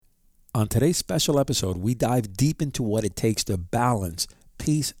On today's special episode, we dive deep into what it takes to balance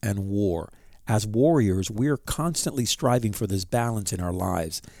peace and war. As warriors, we are constantly striving for this balance in our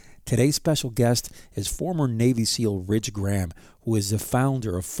lives. Today's special guest is former Navy SEAL Rich Graham, who is the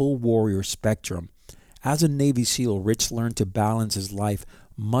founder of Full Warrior Spectrum. As a Navy SEAL, Rich learned to balance his life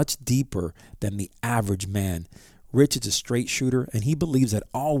much deeper than the average man. Rich is a straight shooter, and he believes that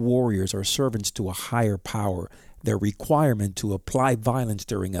all warriors are servants to a higher power. Their requirement to apply violence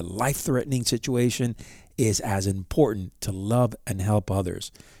during a life-threatening situation is as important to love and help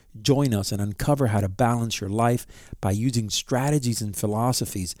others. Join us and uncover how to balance your life by using strategies and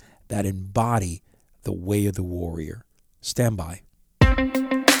philosophies that embody the way of the warrior. Stand by.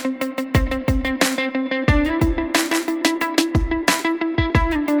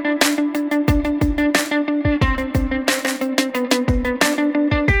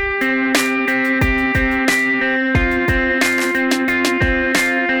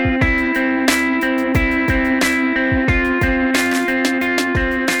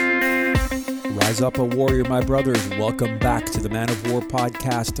 Rise up, a warrior, my brothers. Welcome back to the Man of War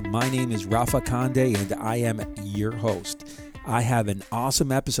podcast. My name is Rafa Conde, and I am your host. I have an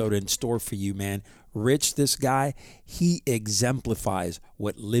awesome episode in store for you, man. Rich, this guy, he exemplifies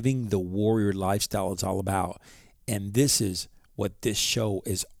what living the warrior lifestyle is all about. And this is what this show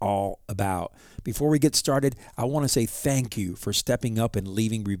is all about. Before we get started, I want to say thank you for stepping up and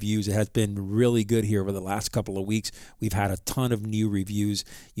leaving reviews. It has been really good here over the last couple of weeks. We've had a ton of new reviews.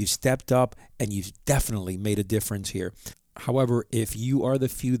 You've stepped up and you've definitely made a difference here. However, if you are the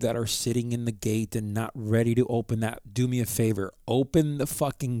few that are sitting in the gate and not ready to open that, do me a favor. Open the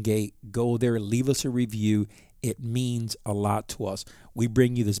fucking gate. Go there. Leave us a review. It means a lot to us. We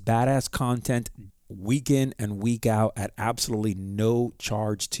bring you this badass content week in and week out at absolutely no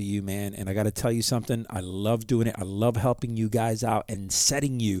charge to you, man. And I got to tell you something. I love doing it. I love helping you guys out and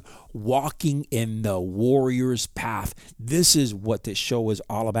setting you walking in the warrior's path. This is what this show is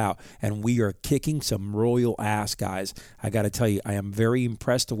all about. And we are kicking some royal ass, guys. I got to tell you, I am very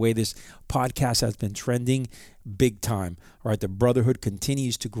impressed the way this podcast has been trending big time. All right, the brotherhood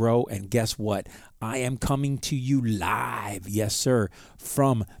continues to grow, and guess what? I am coming to you live, yes sir,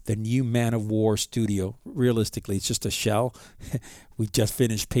 from the new Man of War studio. Realistically, it's just a shell. We just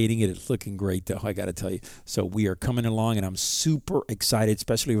finished painting it. It's looking great though, I gotta tell you. So we are coming along, and I'm super excited,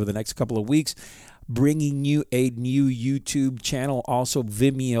 especially over the next couple of weeks, bringing you a new YouTube channel, also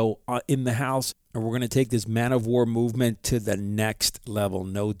Vimeo in the house. And we're going to take this Man of War movement to the next level,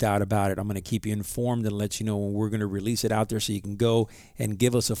 no doubt about it. I'm going to keep you informed and let you know when we're going to release it out there, so you can go and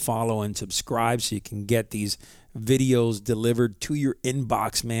give us a follow and subscribe so you can get these videos delivered to your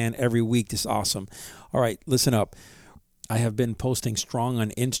inbox, man, every week. This is awesome. All right, listen up. I have been posting strong on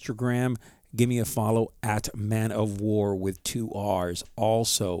Instagram. Give me a follow at Man of War with 2 R's.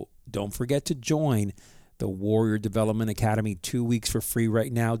 Also, don't forget to join the Warrior Development Academy, 2 weeks for free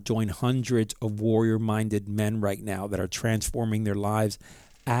right now. Join hundreds of warrior-minded men right now that are transforming their lives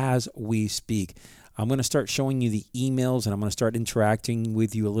as we speak. I'm going to start showing you the emails, and I'm going to start interacting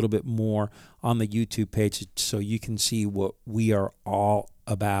with you a little bit more on the YouTube page so you can see what we are all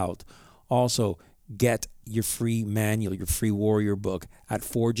about. Also, get your free manual, your free warrior book at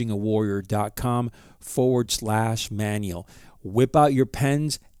forgingawarrior.com/manual. Whip out your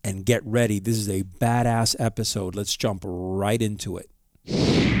pens and get ready. This is a badass episode. Let's jump right into it.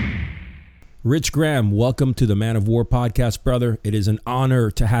 Rich Graham, welcome to the Man of War podcast, brother. It is an honor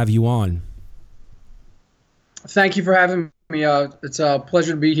to have you on. Thank you for having me. It's a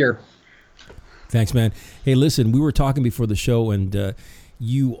pleasure to be here. Thanks, man. Hey, listen, we were talking before the show, and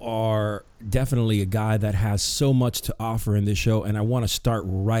you are definitely a guy that has so much to offer in this show, and I want to start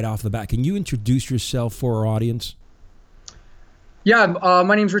right off the bat. Can you introduce yourself for our audience? Yeah,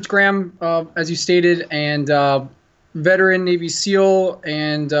 my name's Rich Graham, as you stated, and veteran Navy SEAL,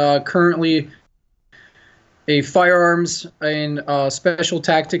 and currently a firearms and special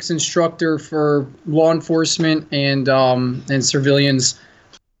tactics instructor for law enforcement and civilians,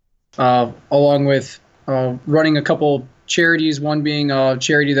 along with running a couple charities, one being a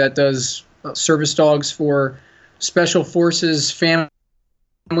charity that does service dogs for special forces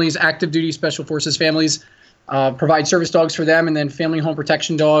families, active duty special forces families. Provide service dogs for them, and then family home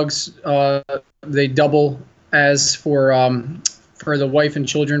protection dogs. They double as for the wife and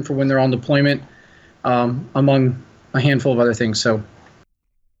children for when they're on deployment, among a handful of other things. So,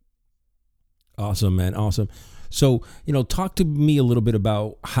 awesome, man, awesome. So, talk to me a little bit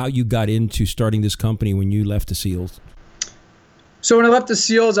about how you got into starting this company when you left the SEALs. So when I left the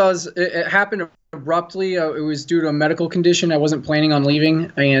SEALs, it happened abruptly. It was due to a medical condition. I wasn't planning on leaving,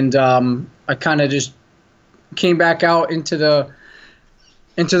 and I kind of just came back out into the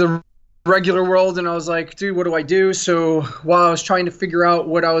regular world, and I was like, dude, what do I do? So while I was trying to figure out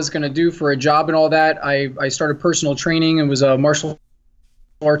what I was going to do for a job and all that, I started personal training and was a martial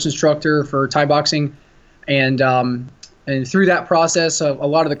arts instructor for Thai boxing. And through that process, a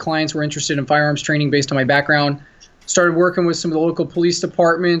lot of the clients were interested in firearms training based on my background. Started working with some of the local police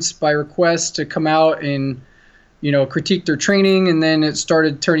departments by request to come out and, critique their training. And then it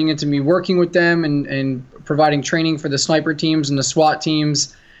started turning into me working with them and providing training for the sniper teams and the SWAT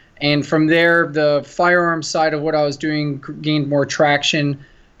teams. And from there, the firearms side of what I was doing gained more traction.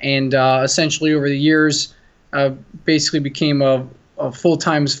 And essentially over the years, basically became a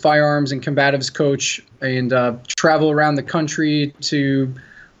full-time firearms and combatives coach, and travel around the country to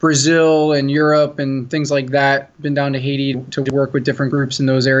Brazil and Europe and things like that. Been down to Haiti to work with different groups in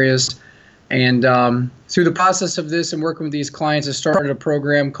those areas. And through the process of this and working with these clients, I started a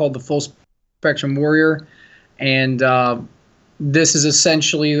program called the Full Spectrum Warrior. And this is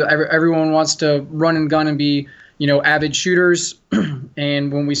essentially, everyone wants to run and gun and be, avid shooters.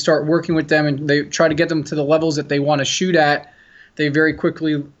 And when we start working with them and they try to get them to the levels that they want to shoot at, they very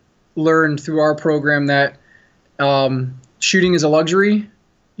quickly learned through our program that shooting is a luxury.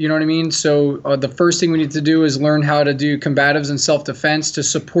 You know what I mean? So the first thing we need to do is learn how to do combatives and self-defense to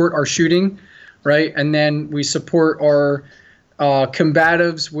support our shooting, right? And then we support our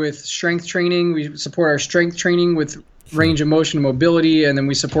combatives with strength training. We support our strength training with range of motion and mobility, and then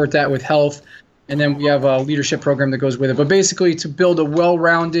we support that with health. And then we have a leadership program that goes with it. But basically, to build a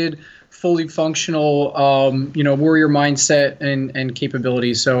well-rounded, fully functional, warrior mindset and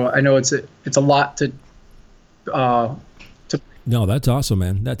capabilities. So I know it's a lot to. No, that's awesome,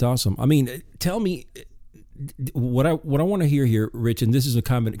 man. That's awesome. I mean, tell me what I want to hear here, Rich. And this is a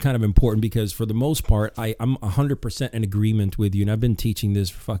kind of important because for the most part, I'm 100% in agreement with you. And I've been teaching this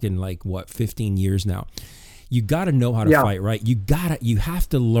for fucking 15 years now. You got to know how to fight, right? You have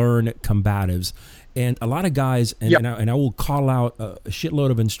to learn combatives. And a lot of guys, and I will call out a shitload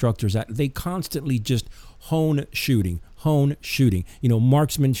of instructors that they constantly just hone shooting,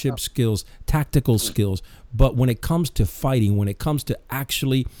 marksmanship skills, tactical skills. But when it comes to fighting, when it comes to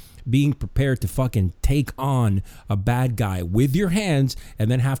actually being prepared to fucking take on a bad guy with your hands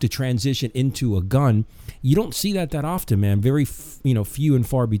and then have to transition into a gun, you don't see that often, man. Very, few and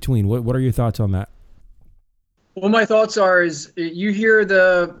far between. What are your thoughts on that? Well, my thoughts is you hear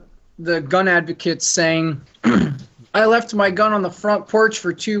the gun advocates saying, I left my gun on the front porch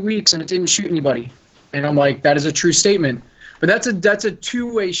for 2 weeks and it didn't shoot anybody. And I'm like, that is a true statement. But that's a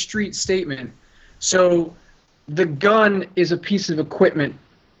two-way street statement. So the gun is a piece of equipment.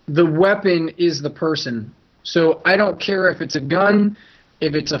 The weapon is the person. So I don't care if it's a gun,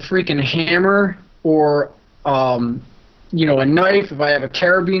 if it's a freaking hammer, or a knife, if I have a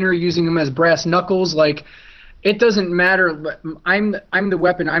carabiner using them as brass knuckles, it doesn't matter. I'm the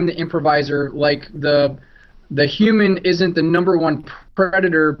weapon. I'm the improviser. The human isn't the number one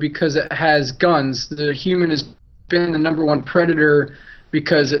predator because it has guns. The human has been the number one predator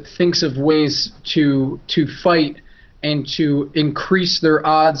because it thinks of ways to fight and to increase their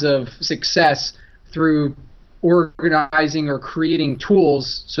odds of success through organizing or creating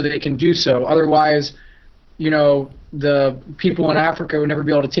tools so that they can do so. Otherwise, the people in Africa would never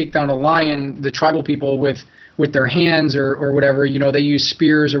be able to take down a lion, the tribal people, with their hands or whatever. They use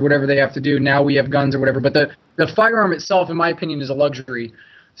spears or whatever they have to do. Now we have guns or whatever. But the firearm itself, in my opinion, is a luxury.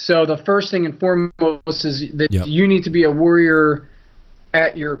 So the first thing and foremost is that you need to be a warrior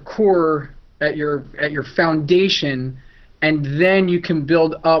at your core, at your foundation, and then you can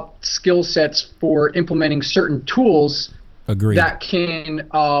build up skill sets for implementing certain tools that can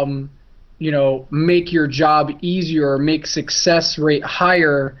make your job easier or make success rate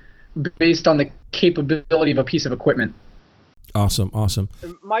higher based on the capability of a piece of equipment. Awesome.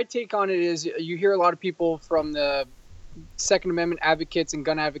 My take on it is you hear a lot of people from the Second Amendment advocates and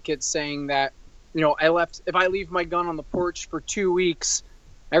gun advocates saying that, if I leave my gun on the porch for 2 weeks,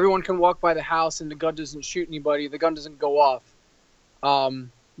 everyone can walk by the house and the gun doesn't shoot anybody, the gun doesn't go off.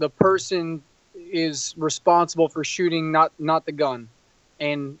 The person is responsible for shooting, not the gun.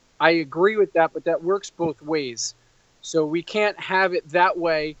 And I agree with that, but that works both ways. So we can't have it that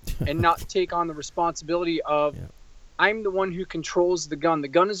way and not take on the responsibility of I'm the one who controls the gun. The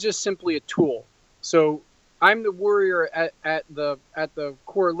gun is just simply a tool. So I'm the warrior at the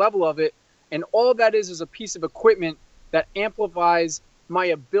core level of it, and all that is a piece of equipment that amplifies my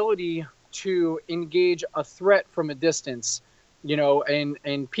ability to engage a threat from a distance.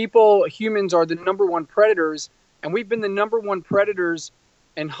 And humans are the number one predators, and we've been the number one predators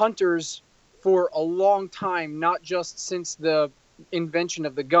and hunters for a long time, not just since the invention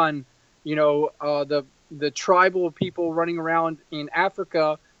of the gun. The tribal people running around in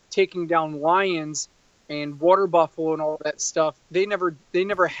Africa taking down lions and water buffalo and all that stuff, they never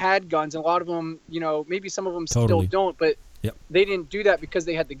had guns. And a lot of them, maybe some of them Totally. still don't, but Yep. they didn't do that because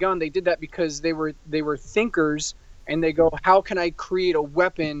they had the gun. They did that because they were thinkers, and they go, how can I create a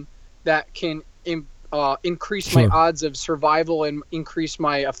weapon that can increase Sure. my odds of survival and increase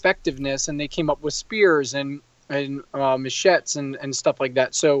my effectiveness? And they came up with spears and machetes and stuff like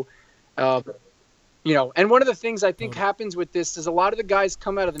that. So, and one of the things I think happens with this is a lot of the guys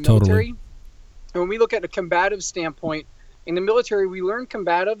come out of the military. Totally. And when we look at a combative standpoint, in the military, we learn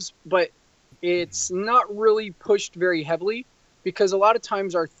combatives, but it's not really pushed very heavily, because a lot of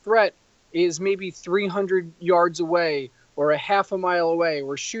times our threat is maybe 300 yards away or a half a mile away.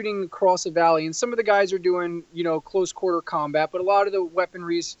 We're shooting across a valley, and some of the guys are doing, close quarter combat, but a lot of the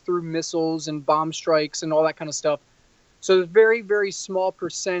weaponry is through missiles and bomb strikes and all that kind of stuff. So a very, very small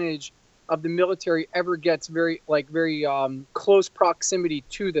percentage of the military ever gets very close proximity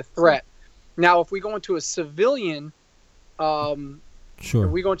to the threat. Now, if we go into a civilian, Sure.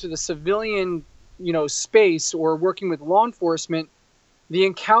 if we go into the civilian, space, or working with law enforcement, the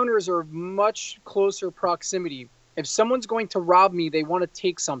encounters are much closer proximity. If someone's going to rob me, they want to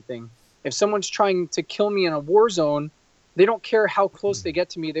take something. If someone's trying to kill me in a war zone, they don't care how close they get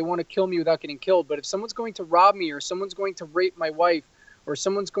to me. They want to kill me without getting killed. But if someone's going to rob me, or someone's going to rape my wife, or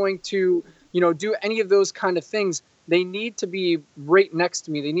someone's going to, do any of those kind of things, they need to be right next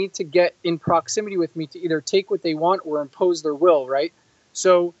to me. They need to get in proximity with me to either take what they want or impose their will, right?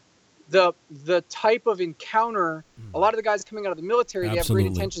 So the type of encounter, a lot of the guys coming out of the military, they have great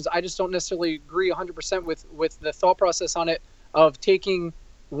intentions. I just don't necessarily agree 100% with the thought process on it, of taking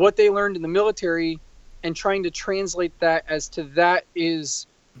what they learned in the military and trying to translate that as to that is,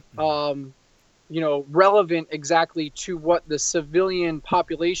 relevant exactly to what the civilian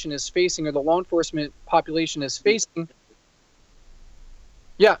population is facing, or the law enforcement population is facing.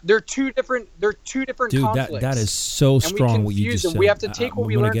 Yeah, they're two different conflicts. Dude, that is so strong what you just said. We have to take what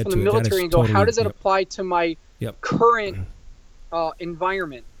we learned from the military and go, how does that apply to my current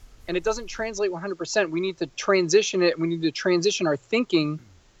environment? And it doesn't translate 100%. We need to transition it. We need to transition our thinking,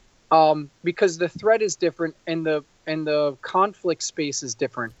 because the threat is different and the conflict space is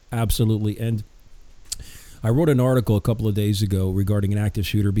different. Absolutely. And I wrote an article a couple of days ago regarding an active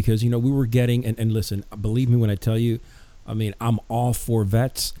shooter, because, we were getting, and listen, believe me when I tell you, I'm all for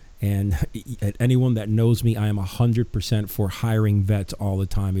vets, and anyone that knows me, I am 100% for hiring vets all the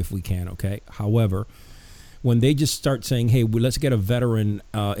time if we can, okay? However, when they just start saying, hey, well, let's get a veteran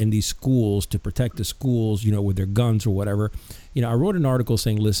in these schools to protect the schools, with their guns or whatever, I wrote an article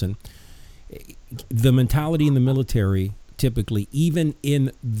saying, listen, the mentality in the military, typically, even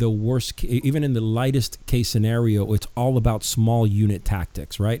in the lightest case scenario, it's all about small unit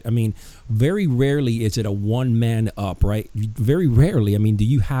tactics, right? Very rarely is it a one man up, right? Very rarely. Do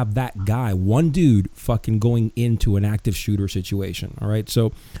you have that guy, one dude, fucking going into an active shooter situation? All right.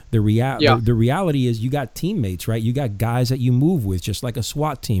 So the reality is, you got teammates, right? You got guys that you move with, just like a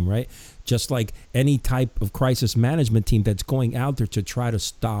SWAT team, right? Just like any type of crisis management team that's going out there to try to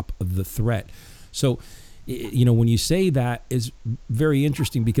stop the threat. So, when you say that, is very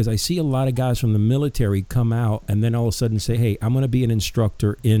interesting, because I see a lot of guys from the military come out and then all of a sudden say, hey, I'm going to be an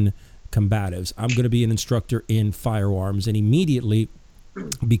instructor in combatives. I'm going to be an instructor in firearms. And immediately,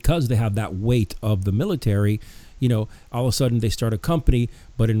 because they have that weight of the military, all of a sudden they start a company.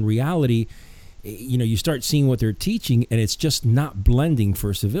 But in reality, you start seeing what they're teaching, and it's just not blending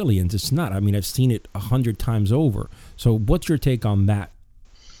for civilians. It's not. I've seen it 100 times over. So what's your take on that?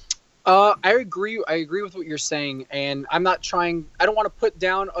 I agree with what you're saying, and I don't want to put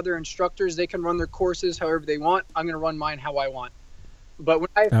down other instructors. They can run their courses however they want. I'm going to run mine how I want. But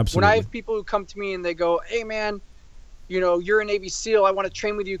when I have people who come to me and they go, hey man, you're a Navy SEAL. I want to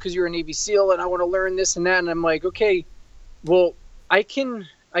train with you because you're a Navy SEAL and I want to learn this and that. And I'm like, okay, well, I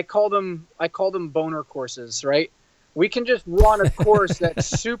call them boner courses, right? We can just run a course that's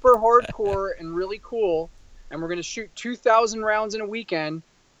super hardcore and really cool. And we're going to shoot 2,000 rounds in a weekend.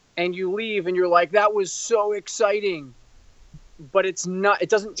 And you leave and you're like, that was so exciting, but it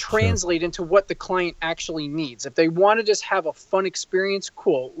doesn't translate into what the client actually needs. If they want to just have a fun experience,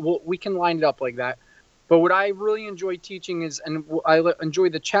 cool. We can line it up like that. But what I really enjoy teaching is, and I enjoy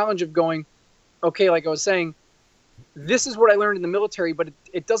the challenge of going, okay, like I was saying, this is what I learned in the military, but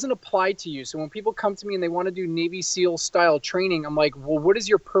it doesn't apply to you. So when people come to me and they want to do Navy SEAL style training, I'm like, well, what is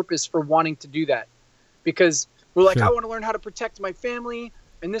your purpose for wanting to do that? Because we're like, I want to learn how to protect my family.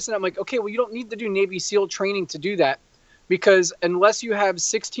 And this and I'm like, okay, well, you don't need to do Navy SEAL training to do that, because unless you have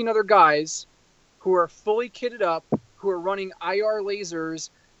 16 other guys who are fully kitted up, who are running IR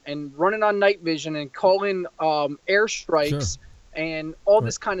lasers and running on night vision and calling airstrikes and all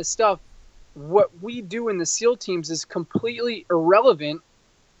this kind of stuff. What we do in the SEAL teams is completely irrelevant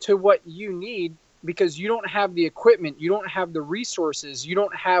to what you need, because you don't have the equipment, you don't have the resources, you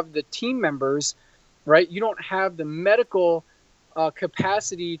don't have the team members, right? You don't have the medical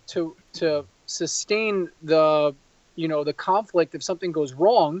capacity to sustain the conflict if something goes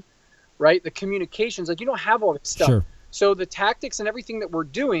wrong, right? The communications, like, you don't have all this stuff. Sure. So the tactics and everything that we're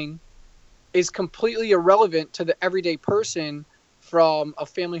doing is completely irrelevant to the everyday person from a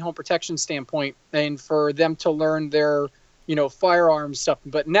family home protection standpoint, and for them to learn their, firearms stuff.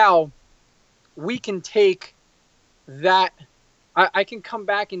 But now we can take that, I can come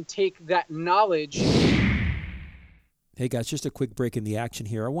back and take that knowledge. Hey guys, just a quick break in the action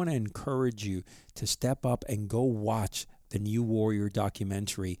here. I want to encourage you to step up and go watch the New Warrior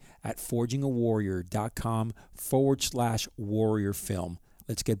documentary at forgingawarrior.com/warrior film.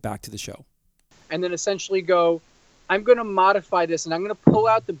 Let's get back to the show. And then essentially go, I'm going to modify this, and I'm going to pull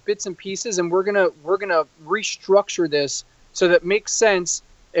out the bits and pieces, and we're going to restructure this so that it makes sense.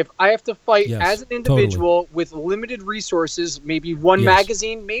 If I have to fight as an individual with limited resources, maybe one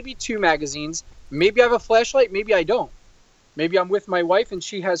magazine, maybe two magazines, maybe I have a flashlight, maybe I don't. Maybe I'm with my wife and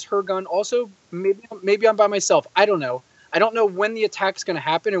she has her gun also. Maybe I'm by myself. I don't know. I don't know when the attack's going to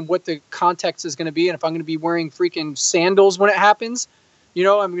happen and what the context is going to be, and if I'm going to be wearing freaking sandals when it happens. I'm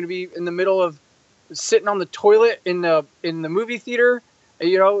going to be in the middle of sitting on the toilet in the movie theater,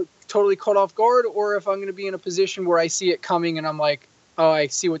 totally caught off guard, or if I'm going to be in a position where I see it coming and I'm like, oh, I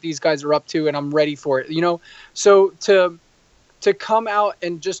see what these guys are up to and I'm ready for it. So to come out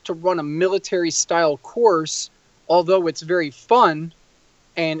and just to run a military style course, although it's very fun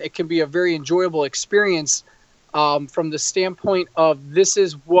and it can be a very enjoyable experience, from the standpoint of this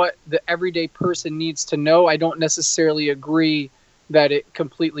is what the everyday person needs to know, I don't necessarily agree that it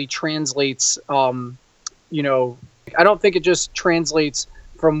completely translates. I don't think it just translates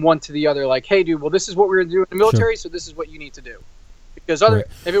from one to the other. Like, hey, dude, well, this is what we're going to do in the military, so this is what you need to do. Because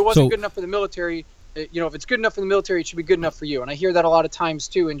if it wasn't good enough for the military, if it's good enough for the military, it should be good enough for you. And I hear that a lot of times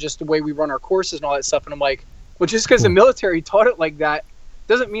too, and just the way we run our courses and all that stuff. And I'm like, well, just because the military taught it like that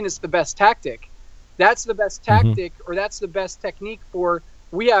doesn't mean it's the best tactic. That's the best tactic, or that's the best technique for.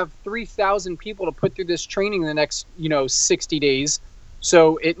 We have 3,000 people to put through this training in the next, 60 days.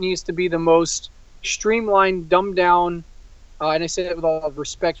 So it needs to be the most streamlined, dumbed down, and I say that with all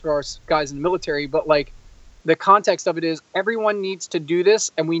respect for our guys in the military, but like the context of it is everyone needs to do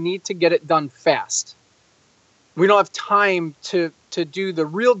this, and we need to get it done fast. We don't have time to do the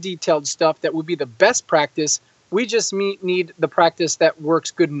real detailed stuff that would be the best practice. We just need the practice that works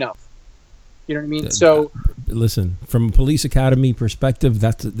good enough. You know what I mean? So, listen, from a police academy perspective,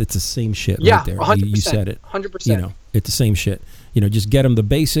 it's the same shit right there. 100%, you said it. 100%. It's the same shit. Just get them the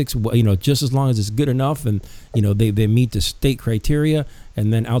basics. Just as long as it's good enough, and they meet the state criteria,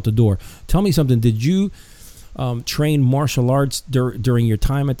 and then out the door. Tell me something. Did you train martial arts during your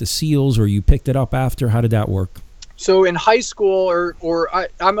time at the SEALs, or you picked it up after? How did that work? So in high school,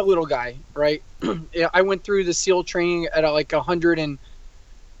 I'm a little guy, right? I went through the SEAL training at like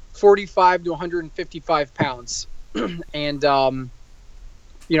 145 to 155 pounds. And, I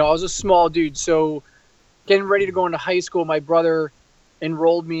was a small dude. So getting ready to go into high school, my brother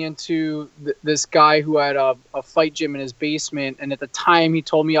enrolled me into this guy who had a fight gym in his basement. And at the time he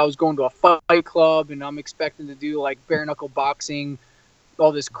told me I was going to a fight club and I'm expecting to do like bare knuckle boxing,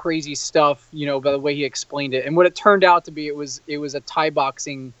 all this crazy stuff, by the way he explained it. And what it turned out to be, it was a Thai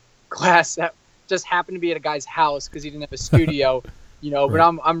boxing class that just happened to be at a guy's house because he didn't have a studio, right. But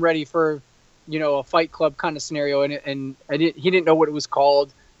I'm ready for, a fight club kind of scenario. And he didn't know what it was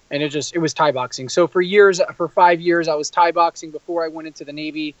called. And it was Thai boxing. So for 5 years, I was Thai boxing before I went into the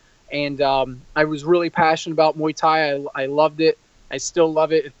Navy. And I was really passionate about Muay Thai. I loved it. I still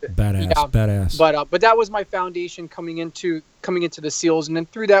love it. Badass. But that was my foundation coming into the SEALs, and then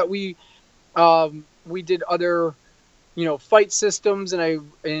through that we did other, fight systems,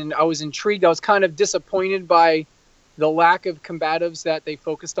 and I was intrigued. I was kind of disappointed by the lack of combatives that they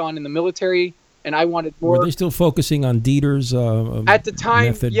focused on in the military, and I wanted more. Were they still focusing on Dieter's at the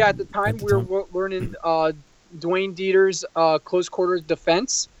time? method? Yeah, at the time we were learning Dwayne Dieter's close quarters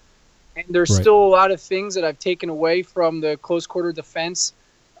defense. And there's still a lot of things that I've taken away from the close quarter defense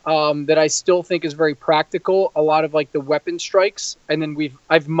that I still think is very practical. A lot of like the weapon strikes, and then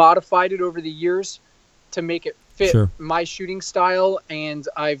I've modified it over the years to make it fit my shooting style. And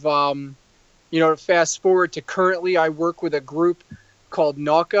I've to fast forward to currently, I work with a group called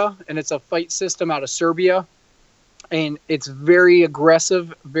Nauka, and it's a fight system out of Serbia, and it's very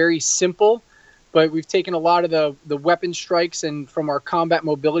aggressive, very simple. But we've taken a lot of the weapon strikes and from our combat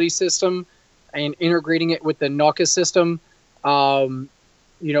mobility system and integrating it with the Nauka system.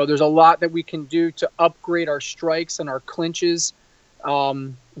 There's a lot that we can do to upgrade our strikes and our clinches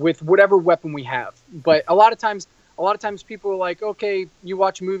with whatever weapon we have. But a lot of times people are like, okay, you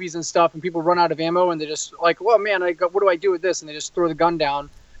watch movies and stuff, and people run out of ammo, and they're just like, well, man, what do I do with this? And they just throw the gun down,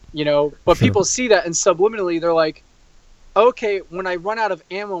 But Sure. people see that, and subliminally, they're like, okay, when I run out of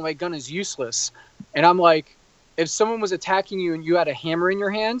ammo, my gun is useless. And I'm like, if someone was attacking you and you had a hammer in your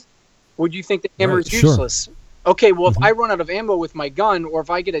hand, would you think the hammer is Sure. useless? Okay, well, if I run out of ammo with my gun, or if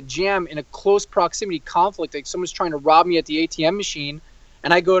I get a jam in a close proximity conflict, like someone's trying to rob me at the ATM machine,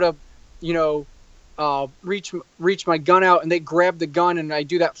 and I go to, reach my gun out, and they grab the gun, and I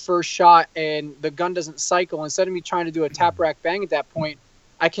do that first shot, and the gun doesn't cycle. Instead of me trying to do a tap rack bang at that point,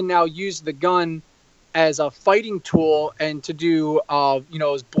 I can now use the gun as a fighting tool and to do,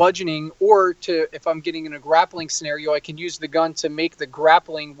 as bludgeoning, or to, if I'm getting in a grappling scenario, I can use the gun to make the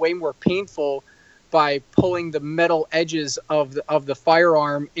grappling way more painful by pulling the metal edges of the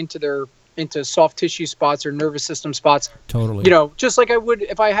firearm into soft tissue spots or nervous system spots. Totally. Just like I would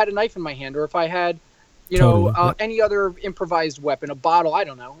if I had a knife in my hand, or if I had, Totally. any other improvised weapon, a bottle, I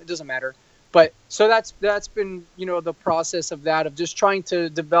don't know, it doesn't matter. But so that's been, the process of just trying to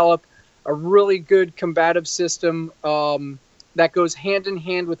develop a really good combative system that goes hand in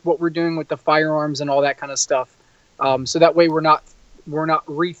hand with what we're doing with the firearms and all that kind of stuff. So that way we're not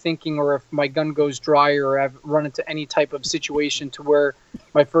rethinking, or if my gun goes dry, or I've run into any type of situation to where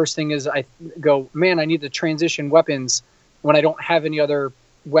my first thing is I go, man, I need to transition weapons when I don't have any other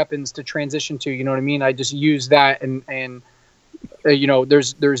weapons to transition to. You know what I mean? I just use that, and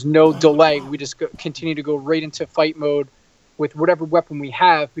there's no delay. We just continue to go right into fight mode with whatever weapon we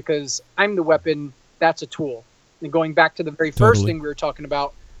have, because I'm the weapon, that's a tool. And going back to the very first thing we were talking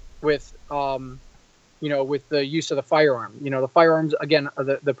about with with the use of the firearm. The firearms, again,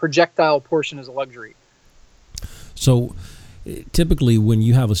 the projectile portion is a luxury. So typically when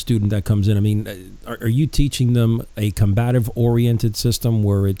you have a student that comes in, I mean, are you teaching them a combative-oriented system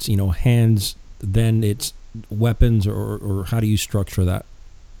where it's, hands, then it's weapons, or how do you structure that?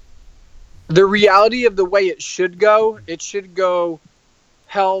 The reality of the way it should go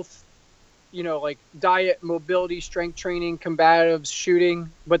health, like diet, mobility, strength training, combatives,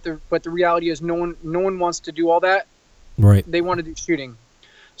 shooting. But the reality is no one wants to do all that. Right. They want to do shooting.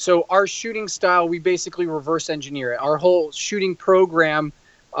 So our shooting style, we basically reverse engineer it. Our whole shooting program,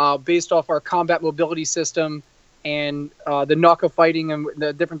 based off our combat mobility system and the NACA fighting and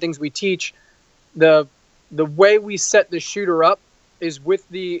the different things we teach, the way we set the shooter up is with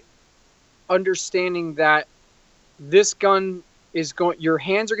the understanding that this gun is your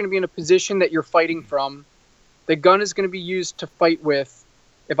hands are going to be in a position that you're fighting from. The gun is going to be used to fight with.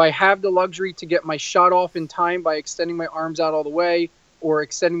 If I have the luxury to get my shot off in time by extending my arms out all the way, or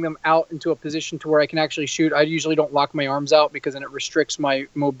extending them out into a position to where I can actually shoot, I usually don't lock my arms out, because then it restricts my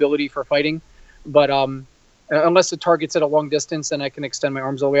mobility for fighting. But unless the target's at a long distance, then I can extend my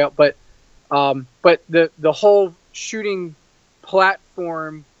arms all the way out. But the whole shooting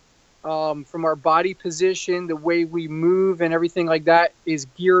platform, from our body position, the way we move and everything like that, is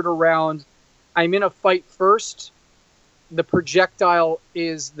geared around, I'm in a fight first. The projectile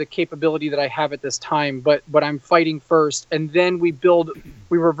is the capability that I have at this time, but I'm fighting first. And then we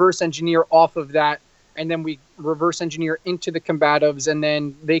reverse engineer off of that. And then we reverse engineer into the combatives, and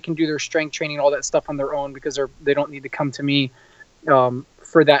then they can do their strength training, all that stuff on their own, because they don't need to come to me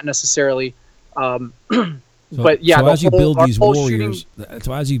for that necessarily. But yeah, so as you build these warriors,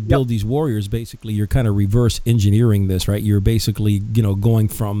 shooting, these warriors, basically you're kind of reverse engineering this, right? You're basically, going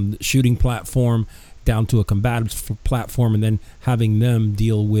from shooting platform down to a combative platform, and then having them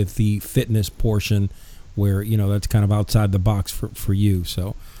deal with the fitness portion, where that's kind of outside the box for you. So,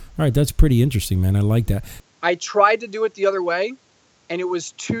 all right, that's pretty interesting, man. I like that. I tried to do it the other way, and it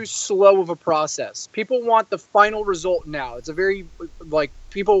was too slow of a process. People want the final result now. It's a very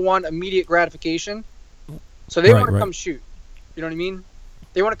people want immediate gratification. So they want to come shoot. You know what I mean?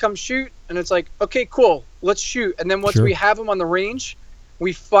 They want to come shoot, and it's like, okay, cool, let's shoot. And then once we have them on the range,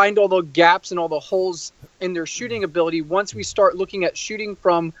 we find all the gaps and all the holes in their shooting ability. Once we start looking at shooting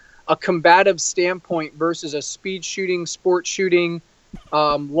from a combative standpoint versus a speed shooting, sport shooting,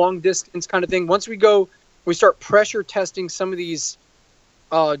 long distance kind of thing. Once we start pressure testing some of these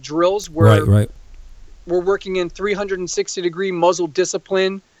drills where we're working in 360-degree muzzle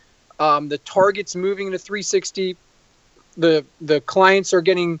discipline. The target's moving into 360. The clients are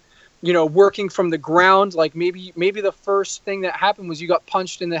getting, working from the ground. Like maybe the first thing that happened was you got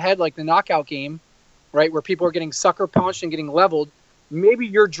punched in the head, like the knockout game, right? Where people are getting sucker punched and getting leveled. Maybe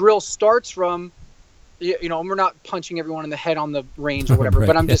your drill starts from, we're not punching everyone in the head on the range or whatever,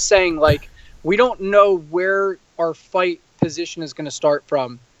 but I'm just saying, we don't know where our fight position is going to start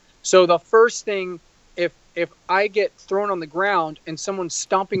from. So the first thing, if I get thrown on the ground and someone's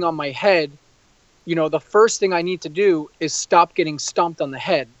stomping on my head, the first thing I need to do is stop getting stomped on the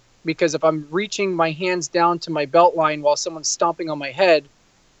head. Because if I'm reaching my hands down to my belt line while someone's stomping on my head,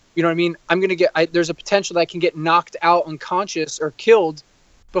 you know what I mean? I'm going to there's a potential that I can get knocked out unconscious or killed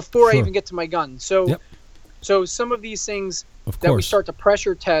before I even get to my gun. So, So some of these things that we start to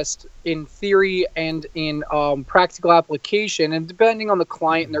pressure test in theory and in practical application, and depending on the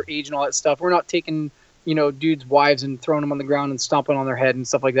client and their age and all that stuff, we're not taking, dudes' wives and throwing them on the ground and stomping on their head and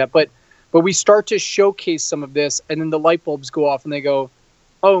stuff like that. But we start to showcase some of this, and then the light bulbs go off and they go,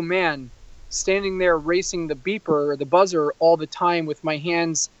 oh man, standing there racing the beeper or the buzzer all the time with my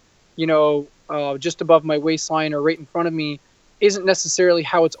hands, just above my waistline or right in front of me isn't necessarily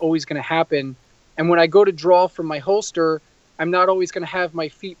how it's always going to happen. And when I go to draw from my holster, I'm not always going to have my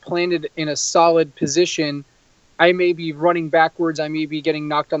feet planted in a solid position. I may be running backwards. I may be getting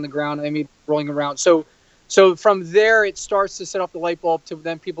knocked on the ground. I may be rolling around. So from there, it starts to set off the light bulb to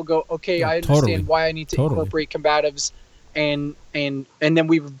then people go, okay, I understand why I need to incorporate combatives. And then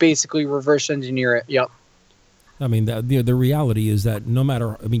we basically reverse engineer it. Yep. I mean, the reality is that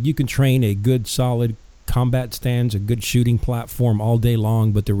you can train a good, solid combat stance, a good shooting platform all day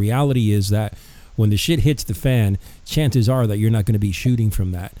long, but the reality is that when the shit hits the fan, chances are that you're not going to be shooting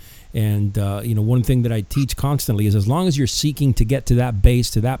from that. And, one thing that I teach constantly is as long as you're seeking to get to that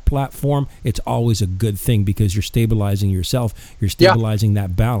base, to that platform, it's always a good thing because you're stabilizing yourself. You're stabilizing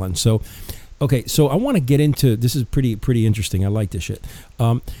that balance. So, okay, so I want to get into, this is pretty interesting. I like this shit.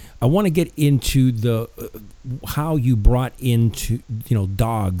 I want to get into the how you brought into,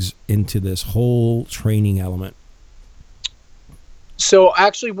 dogs into this whole training element. So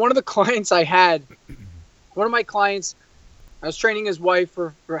actually one of the clients I had, I was training his wife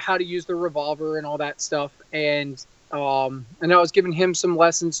for how to use the revolver and all that stuff. And I was giving him some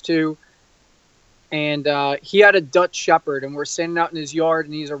lessons too. And he had a Dutch Shepherd, and we're standing out in his yard,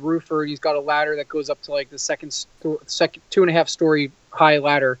 and he's a roofer, and he's got a ladder that goes up to like the second 2.5 story high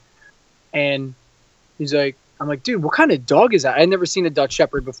ladder. And he's like, I'm like, dude, what kind of dog is that? I'd never seen a Dutch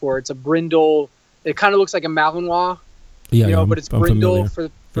Shepherd before. It's a brindle. It kind of looks like a Malinois, but it's brindle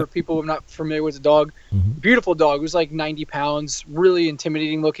for people who are not familiar with the dog. Mm-hmm. Beautiful dog. It was like 90 pounds, really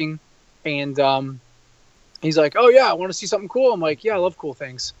intimidating looking. And he's like, oh yeah, I want to see something cool. I'm like, yeah, I love cool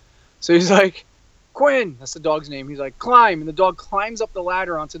things. So he's like, Quinn, that's the dog's name. He's like, climb. And the dog climbs up the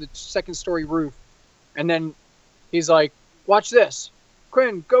ladder onto the second story roof. And then he's like, watch this.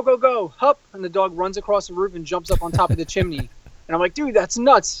 Quinn, go, go, go. Hup. And the dog runs across the roof and jumps up on top of the chimney. And I'm like, dude, that's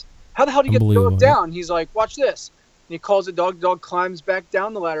nuts. How the hell do you get the dog down? He's like, watch this. And he calls the dog. The dog climbs back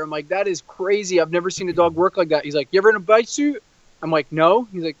down the ladder. I'm like, that is crazy. I've never seen a dog work like that. He's like, you ever in a bite suit? I'm like, no.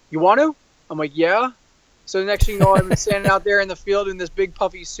 He's like, you want to? I'm like, yeah. So the next thing you know, I've been standing out there in the field in this big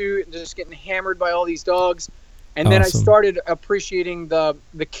puffy suit and just getting hammered by all these dogs. And then I started appreciating the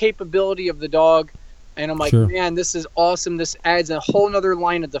capability of the dog. And I'm like, man, this is awesome. This adds a whole nother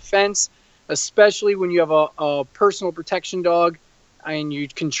line of defense, especially when you have a personal protection dog and you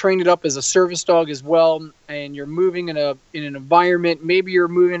can train it up as a service dog as well. And you're moving in an environment. Maybe you're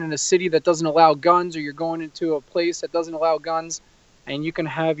moving in a city that doesn't allow guns, or you're going into a place that doesn't allow guns. And you can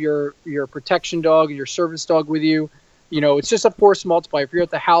have your protection dog and your service dog with you. It's just a force multiplier. If you're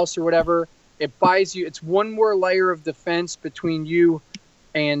at the house or whatever, it buys you. It's one more layer of defense between you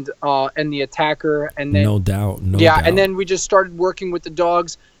and the attacker. And then no doubt. And then we just started working with the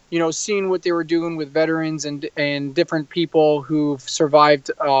dogs. Seeing what they were doing with veterans and different people who've survived,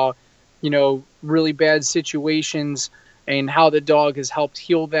 really bad situations, and how the dog has helped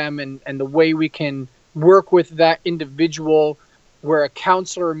heal them, and the way we can work with that individual where a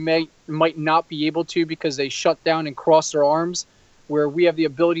counselor might not be able to because they shut down and cross their arms, where we have the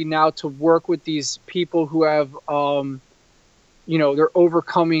ability now to work with these people who have, they're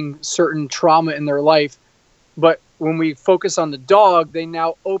overcoming certain trauma in their life. But when we focus on the dog, they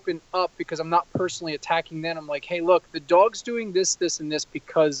now open up because I'm not personally attacking them. I'm like, hey, look, the dog's doing this, this, and this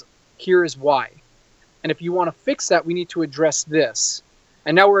because here is why. And if you want to fix that, we need to address this.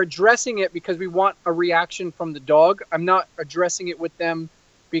 And now we're addressing it because we want a reaction from the dog. I'm not addressing it with them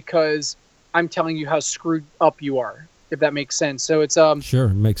because I'm telling you how screwed up you are, if that makes sense. So it's sure,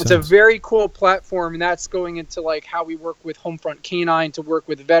 it makes sense. It's a very cool platform, and that's going into like how we work with Homefront Canine to work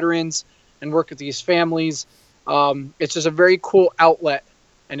with veterans and work with these families. It's just a very cool outlet,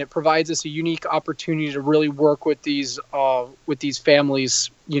 and it provides us a unique opportunity to really work with these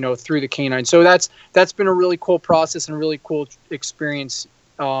families, through the canine. So that's been a really cool process and a really cool experience,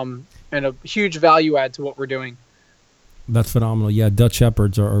 and a huge value add to what we're doing. That's phenomenal. Yeah, Dutch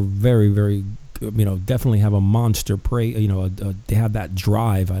Shepherds are very, very definitely have a monster they have that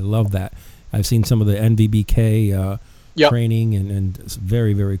drive. I love that. I've seen some of the NVBK training, and it's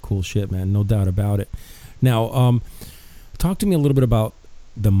very, very cool shit, man. No doubt about it. Now, talk to me a little bit about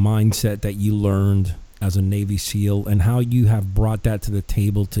the mindset that you learned as a Navy SEAL and how you have brought that to the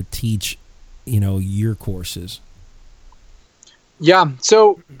table to teach, your courses. Yeah.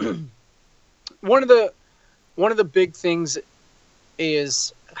 So one of the big things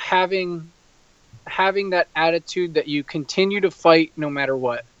is having that attitude that you continue to fight no matter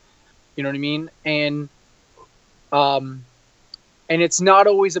what. You know what I mean? And it's not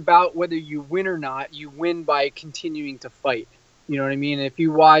always about whether you win or not. You win by continuing to fight. You know what I mean? If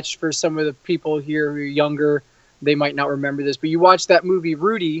you watch, for some of the people here who are younger, they might not remember this, but you watch that movie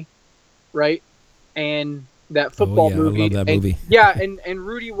Rudy, right? And that football movie. I love that movie. And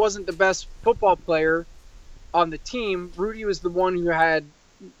Rudy wasn't the best football player on the team. Rudy was the one who had,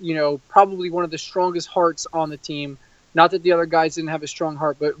 probably one of the strongest hearts on the team. Not that the other guys didn't have a strong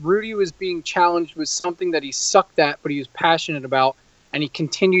heart, but Rudy was being challenged with something that he sucked at, but he was passionate about, and he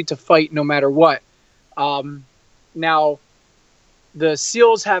continued to fight no matter what. Now, the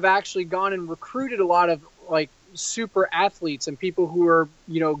SEALs have actually gone and recruited a lot of super athletes and people who are,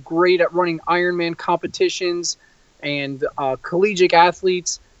 great at running Ironman competitions and collegiate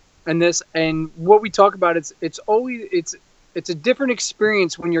athletes and what we talk about is it's a different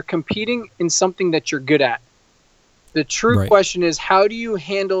experience when you're competing in something that you're good at. The true question is, how do you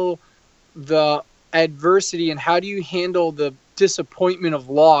handle the adversity and how do you handle the disappointment of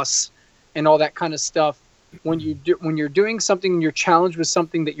loss and all that kind of stuff when you're doing something and you're challenged with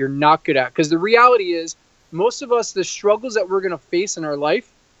something that you're not good at? Because the reality is, most of us, the struggles that we're going to face in our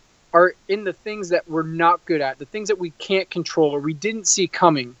life are in the things that we're not good at, the things that we can't control or we didn't see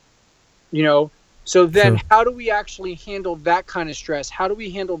coming, So then How do we actually handle that kind of stress? How do we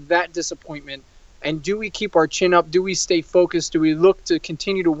handle that disappointment? And do we keep our chin up? Do we stay focused? Do we look to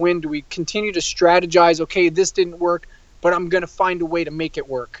continue to win? Do we continue to strategize? Okay, this didn't work, but I'm going to find a way to make it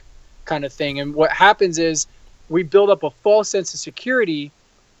work, kind of thing. And what happens is we build up a false sense of security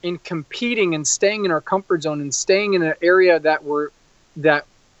in competing and staying in our comfort zone and staying in an area that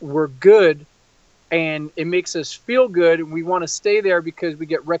we're good, and it makes us feel good, and we want to stay there because we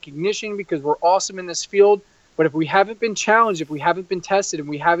get recognition, because we're awesome in this field. But if we haven't been challenged, if we haven't been tested, and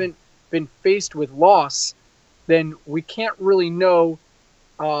we haven't been faced with loss, then we can't really know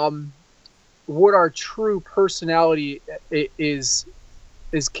what our true personality is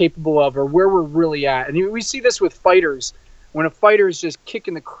capable of, or where we're really at. And we see this with fighters. When a fighter is just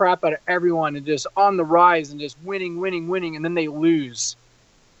kicking the crap out of everyone and just on the rise and just winning, and then they lose.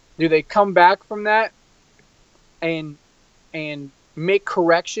 Do they come back from that and make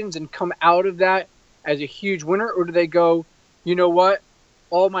corrections and come out of that as a huge winner? Or do they go, you know what?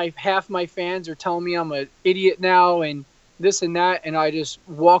 Half my fans are telling me I'm an idiot now and this and that, and I just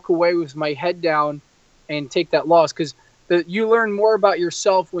walk away with my head down and take that loss? Because you learn more about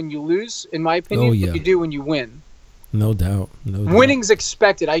yourself when you lose, in my opinion, than you do when you win. No doubt. Winning's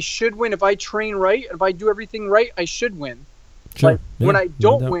expected. I should win. If I train right, if I do everything right, I should win. Sure. When I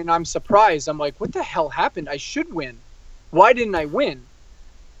don't win, I'm surprised. I'm like, what the hell happened? I should win. Why didn't I win?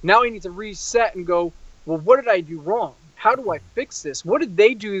 Now I need to reset and go, well, what did I do wrong? How do I fix this? What did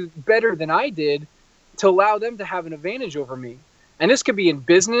they do better than I did to allow them to have an advantage over me? And this could be in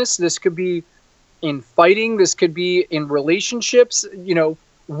business. This could be in fighting. This could be in relationships.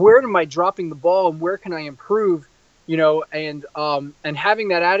 Where am I dropping the ball and where can I improve? And having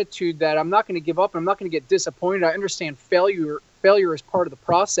that attitude that I'm not going to give up and I'm not going to get disappointed. I understand failure is part of the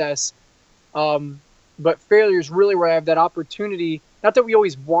process. But failure is really where I have that opportunity. Not that we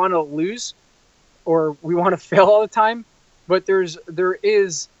always want to lose or we want to fail all the time, but there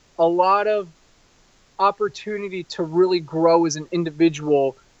is a lot of opportunity to really grow as an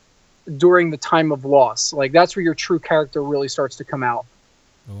individual during the time of loss. That's where your true character really starts to come out.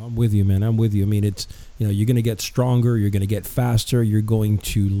 Oh, I'm with you, man. I'm with you. I mean, it's, you're going to get stronger. You're going to get faster. You're going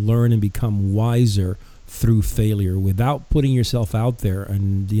to learn and become wiser through failure without putting yourself out there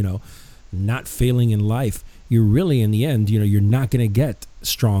and, not failing in life. You're really, in the end, you're not going to get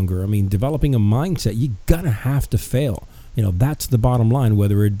stronger. I mean, developing a mindset, you're going to have to fail. That's the bottom line,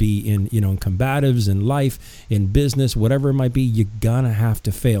 whether it be in combatives, in life, in business, whatever it might be, you're going to have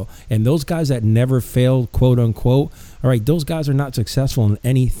to fail. And those guys that never fail, quote unquote, all right, those guys are not successful in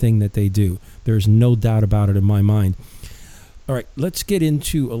anything that they do. There's no doubt about it in my mind. All right, let's get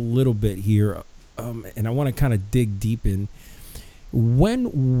into a little bit here. And I want to kind of dig deep in.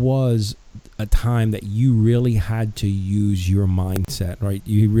 When was a time that you really had to use your mindset, right?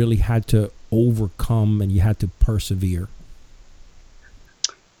 You really had to overcome and you had to persevere?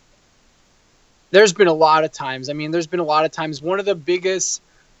 There's been a lot of times. I mean, there's been a lot of times. One of the biggest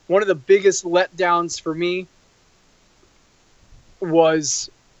letdowns for me was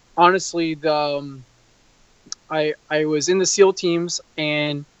honestly I was in the SEAL teams,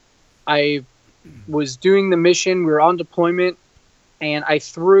 and I was doing the mission. We were on deployment, and I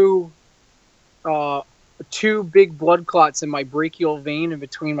threw 2 big blood clots in my brachial vein in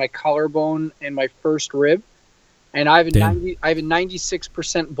between my collarbone and my first rib, and I have a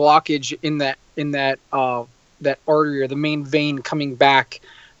 96% blockage in that artery, or the main vein coming back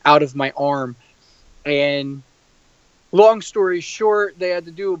out of my arm. And long story short, they had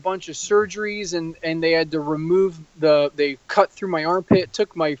to do a bunch of surgeries, and they had to remove they cut through my armpit,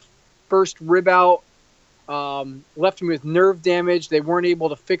 took my first rib out, left me with nerve damage. They weren't able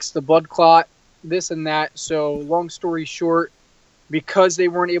to fix the blood clot, this and that. So long story short, because they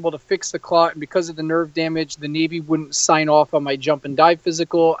weren't able to fix the clot and because of the nerve damage, the Navy wouldn't sign off on my jump and dive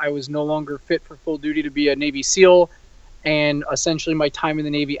physical. I was no longer fit for full duty to be a Navy SEAL. And essentially my time in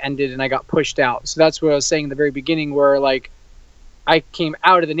the Navy ended and I got pushed out. So that's what I was saying in the very beginning, where like I came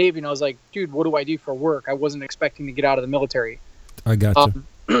out of the Navy and I was like, dude, what do I do for work? I wasn't expecting to get out of the military. I got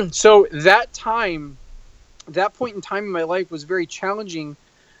you. So that point in time in my life was very challenging,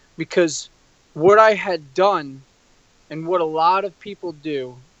 because what I had done and what a lot of people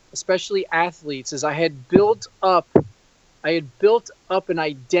do, especially athletes, is I had built up an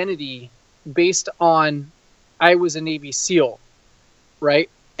identity based on I was a Navy SEAL, right?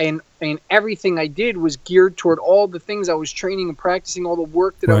 And everything I did was geared toward all the things I was training and practicing. All the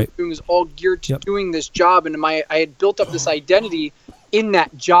work that I was doing was all geared to doing this job. And I had built up this identity in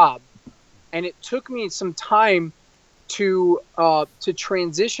that job. And it took me some time to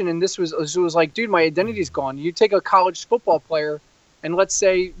transition. And this was like, dude, my identity's gone. You take a college football player, and let's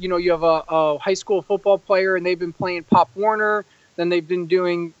say, you know, you have a high school football player and they've been playing Pop Warner. Then they've been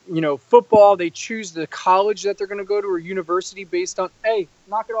doing, you know, football. They choose the college that they're going to go to, or university based on, hey,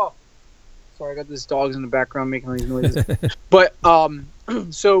 knock it off. Sorry, I got these dogs in the background making these noises. But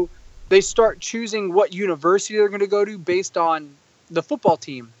so they start choosing what university they're going to go to based on the football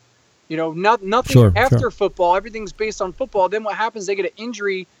team. You know, nothing after football. Everything's based on football. Then what happens? They get an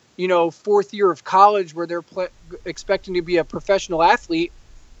injury, you know, 4th year of college where they're expecting to be a professional athlete.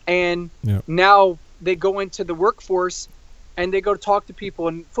 And now they go into the workforce, and they go to talk to people,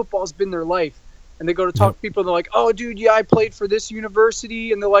 and football's been their life. And they go to talk to people, and they're like, oh, dude, yeah, I played for this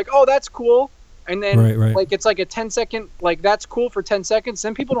university. And they're like, oh, that's cool. And then like it's like a 10-second, like that's cool for 10 seconds.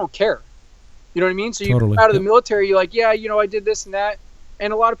 Then people don't care. You know what I mean? So you come out of the military, you're like, yeah, you know, I did this and that.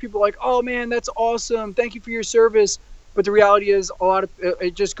 And a lot of people are like, oh, man, that's awesome. Thank you for your service. But the reality is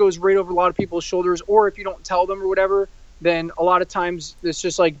it just goes right over a lot of people's shoulders. Or if you don't tell them or whatever, then a lot of times it's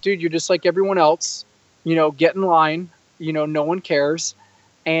just like, dude, you're just like everyone else. You know, get in line. You know, no one cares.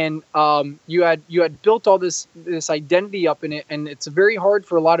 And you had built all this identity up in it, and it's very hard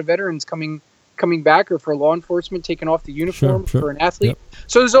for a lot of veterans coming back, or for law enforcement taking off the uniform for an athlete.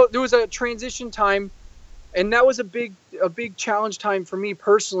 So there was a transition time, and that was a big challenge time for me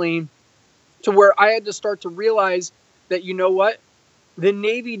personally, to where I had to start to realize that, you know what, the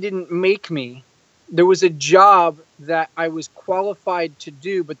Navy didn't make me. There was a job that I was qualified to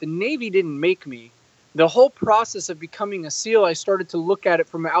do, but the Navy didn't make me. The whole process of becoming a SEAL, I started to look at it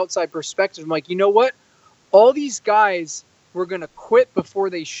from an outside perspective. I'm like, you know what? All these guys were going to quit before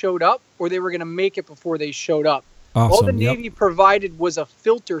they showed up, or they were going to make it before they showed up. Awesome. All the Navy provided was a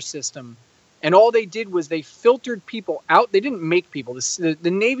filter system. And all they did was they filtered people out. They didn't make people. The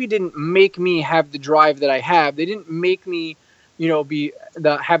Navy didn't make me have the drive that I have. They didn't make me, you know,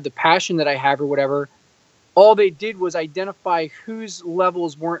 have the passion that I have or whatever. All they did was identify whose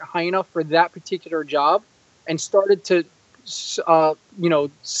levels weren't high enough for that particular job, and started to, you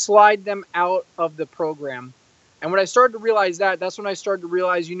know, slide them out of the program. And when I started to realize that's when I started to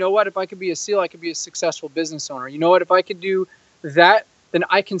realize, you know what, if I could be a SEAL, I could be a successful business owner. You know what, if I could do that, then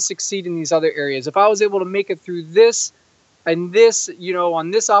I can succeed in these other areas. If I was able to make it through this and this, you know,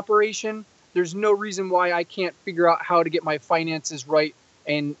 on this operation, there's no reason why I can't figure out how to get my finances right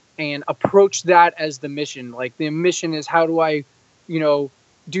and approach that as the mission. Like, the mission is, how do I, you know,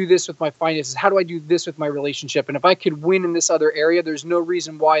 do this with my finances? How do I do this with my relationship? And if I could win in this other area, there's no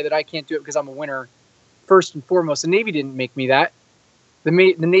reason why that I can't do it, because I'm a winner first and foremost. The Navy didn't make me that. The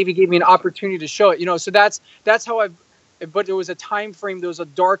Navy gave me an opportunity to show it, you know. So that's how but there was a time frame. There was a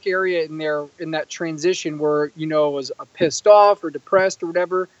dark area in there, in that transition, where, you know, I was pissed off or depressed or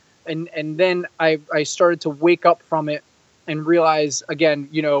whatever. And then I started to wake up from it and realize, again,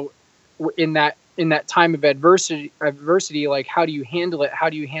 you know, in that time of adversity, like, how do you handle it? How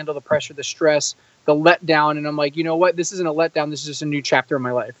do you handle the pressure, the stress, the letdown? And I'm like, you know what? This isn't a letdown. This is just a new chapter in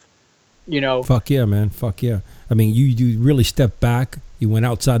my life. Fuck yeah, man. Fuck yeah. I mean, you really stepped back, you went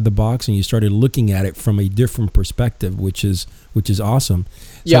outside the box, and you started looking at it from a different perspective, which is awesome.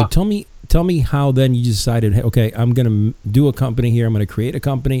 So tell me how then you decided, hey, okay, I'm going to do a company here, I'm going to create a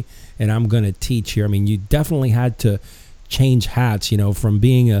company, and I'm going to teach here. I mean, you definitely had to change hats, from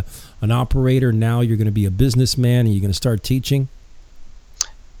being an operator, now you're going to be a businessman and you're going to start teaching.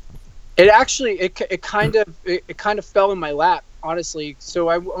 It actually, it kind of fell in my lap, honestly. So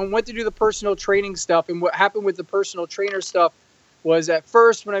I went to do the personal training stuff, and what happened with the personal trainer stuff was, at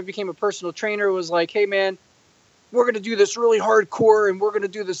first when I became a personal trainer, it was like, hey man, we're going to do this really hardcore and we're going to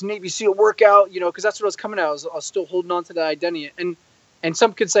do this Navy SEAL workout, because that's what I was coming at. I was still holding on to that identity. And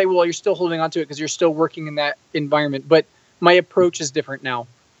some could say, well, you're still holding on to it because you're still working in that environment. But my approach is different now.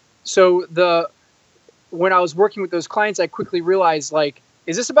 So when I was working with those clients, I quickly realized, like,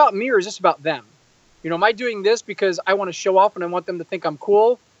 is this about me or is this about them? Am I doing this because I want to show off and I want them to think I'm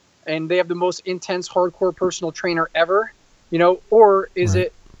cool and they have the most intense, hardcore personal trainer ever, or is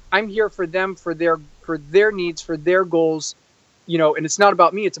it, I'm here for them, for their needs, for their goals, and it's not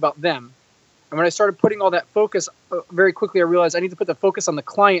about me, it's about them. And when I started putting all that focus, very quickly I realized I need to put the focus on the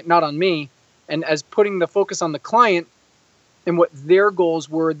client, not on me. And as putting the focus on the client and what their goals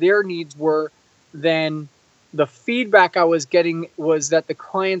were, their needs were, then the feedback I was getting was that the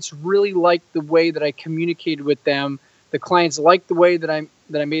clients really liked the way that I communicated with them. The clients liked the way that I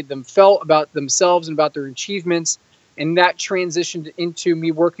made them felt about themselves and about their achievements. And that transitioned into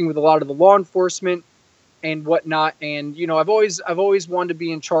me working with a lot of the law enforcement and whatnot. And, I've always wanted to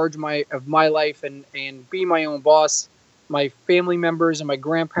be in charge of my life and be my own boss. My family members and my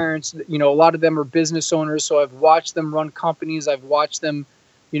grandparents, a lot of them are business owners. So I've watched them run companies. I've watched them,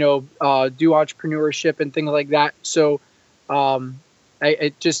 do entrepreneurship and things like that. So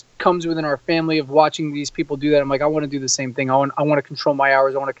it just comes within our family of watching these people do that. I'm like, I want to do the same thing. I want to control my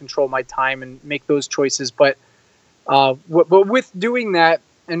hours. I want to control my time and make those choices. But with doing that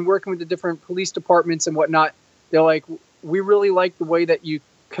and working with the different police departments and whatnot, they're like, we really like the way that you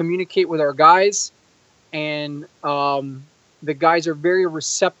communicate with our guys. And the guys are very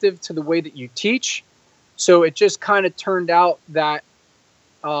receptive to the way that you teach. So it just kind of turned out that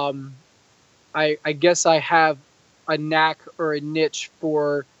I guess I have a knack or a niche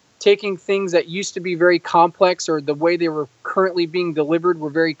for taking things that used to be very complex, or the way they were currently being delivered were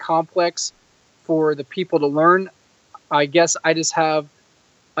very complex for the people to learn. I guess I just have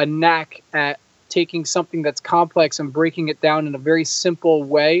a knack at taking something that's complex and breaking it down in a very simple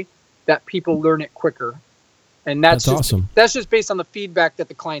way that people learn it quicker. And that's awesome. That's just based on the feedback that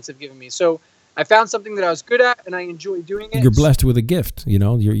the clients have given me. So I found something that I was good at and I enjoy doing it. You're blessed with a gift,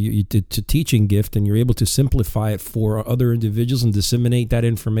 it's a teaching gift, and you're able to simplify it for other individuals and disseminate that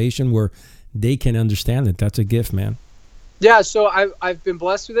information where they can understand it. That's a gift, man. Yeah. So I've been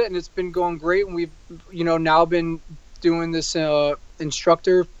blessed with it and it's been going great. And we've, now been doing this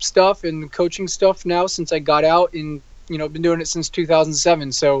instructor stuff and coaching stuff now since I got out, and, been doing it since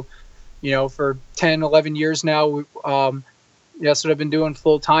 2007. So, for 10, 11 years now, that's what I've been doing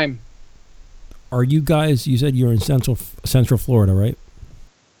full time. Are you guys, you said you're in Central Florida, right?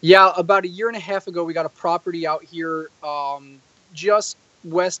 Yeah, about a year and a half ago, we got a property out here just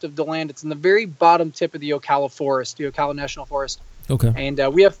west of DeLand. It's in the very bottom tip of the Ocala Forest, the Ocala National Forest. Okay. And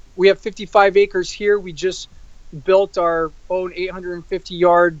we have 55 acres here. We just built our own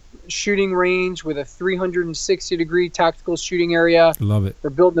 850-yard shooting range with a 360-degree tactical shooting area. Love it. We're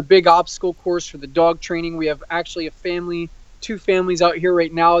building a big obstacle course for the dog training. We have actually two families out here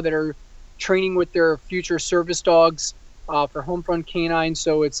right now that are training with their future service dogs for Homefront Canine.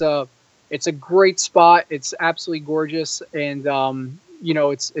 So it's a great spot. It's absolutely gorgeous, and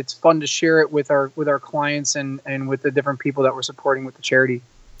it's fun to share it with our clients and with the different people that we're supporting with the charity.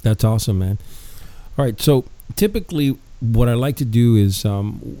 That's awesome, man. All right, so typically what I like to do is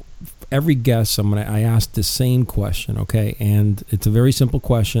every guest I ask the same question, okay? And it's a very simple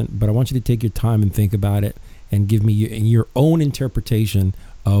question, but I want you to take your time and think about it and give me your own interpretation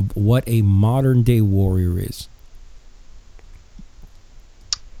of what a modern day warrior is.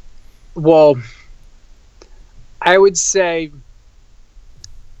 Well, I would say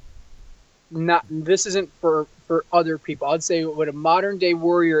this isn't for other people. I'd say what a modern day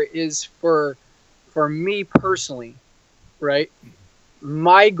warrior is for me personally, right?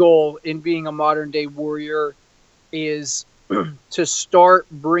 My goal in being a modern day warrior is to start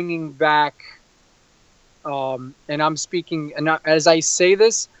bringing back, and I'm speaking, and as I say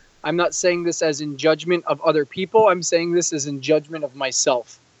this, I'm not saying this as in judgment of other people. I'm saying this as in judgment of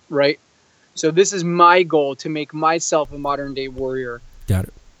myself, right? So this is my goal, to make myself a modern day warrior. Got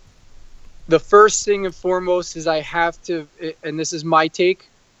it. The first thing and foremost is I have to, and this is my take,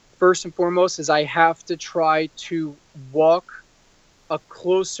 first and foremost is I have to try to walk a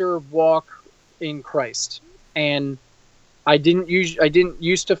closer walk in Christ. And I didn't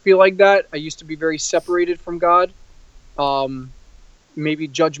used to feel like that. I used to be very separated from God, maybe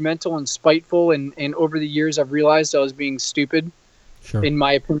judgmental and spiteful. And over the years, I've realized I was being stupid. Sure. In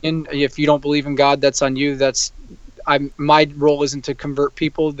my opinion, if you don't believe in God, that's on you. My role isn't to convert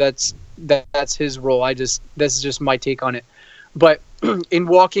people. That's his role. That's just my take on it. But in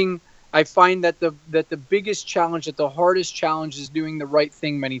walking, I find that the biggest challenge, that the hardest challenge, is doing the right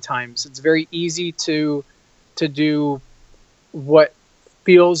thing many times. It's very easy to do what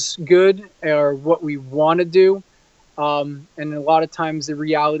feels good or what we want to do. And a lot of times the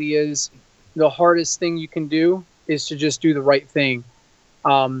reality is the hardest thing you can do is to just do the right thing.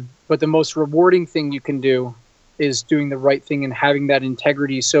 But the most rewarding thing you can do is doing the right thing and having that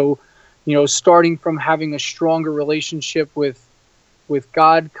integrity. So, starting from having a stronger relationship with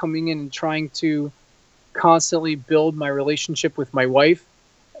God, coming in and trying to constantly build my relationship with my wife.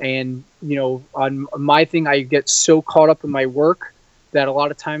 And, on my thing, I get so caught up in my work that a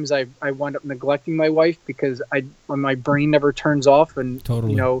lot of times I wind up neglecting my wife because my brain never turns off. And,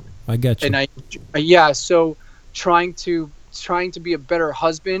 totally. I get you. And so trying to be a better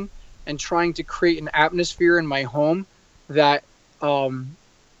husband and trying to create an atmosphere in my home that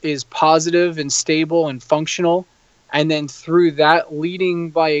is positive and stable and functional. And then through that, leading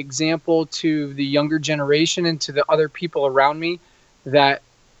by example to the younger generation and to the other people around me, that,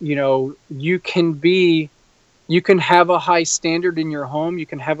 you can have a high standard in your home. You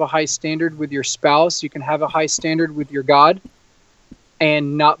can have a high standard with your spouse. You can have a high standard with your God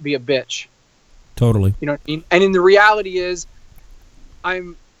and not be a bitch. Totally. You know what I mean? And in the reality is,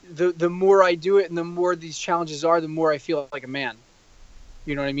 the more I do it and the more these challenges are, the more I feel like a man.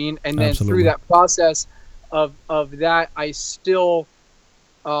 You know what I mean? And then Absolutely. Through that process of that, I still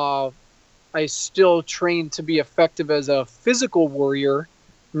train to be effective as a physical warrior,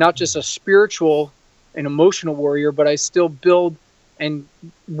 not just a spiritual and emotional warrior, but I still build and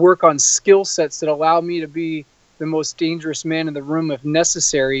work on skill sets that allow me to be the most dangerous man in the room if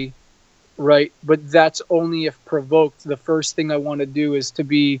necessary. Right. But that's only if provoked. The first thing I want to do is to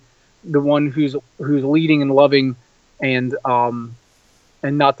be the one who's leading and loving, and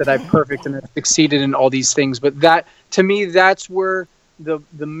not that I'm perfect and I've succeeded in all these things. But that, to me, that's where the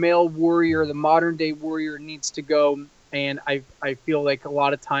male warrior, the modern day warrior, needs to go. And I feel like a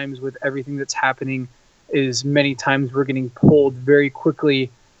lot of times with everything that's happening is many times we're getting pulled very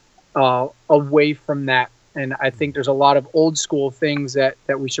quickly away from that. And I think there's a lot of old school things that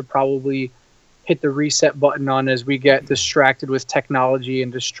we should probably hit the reset button on as we get distracted with technology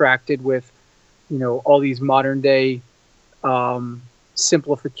and distracted with, all these modern day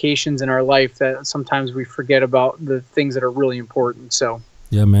simplifications in our life that sometimes we forget about the things that are really important. So,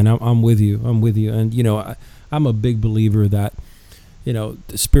 yeah, man, I'm with you. And, I'm a big believer that, the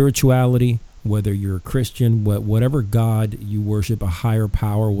spirituality, whether you're a Christian, whatever God you worship, a higher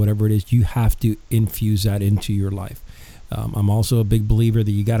power, whatever it is, you have to infuse that into your life. I'm also a big believer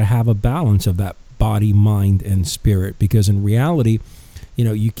that you got to have a balance of that body, mind, and spirit, because in reality,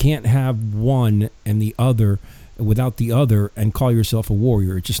 you can't have one and the other without the other and call yourself a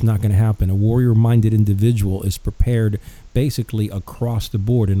warrior. It's just not going to happen. A warrior-minded individual is prepared basically across the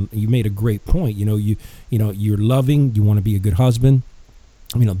board. And you made a great point. You're loving, you want to be a good husband.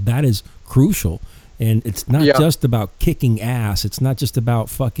 That is crucial. And it's not just about kicking ass. It's not just about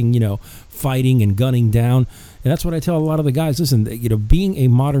fucking, fighting and gunning down. And that's what I tell a lot of the guys. Listen, being a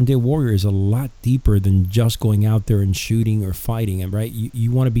modern day warrior is a lot deeper than just going out there and shooting or fighting. And right,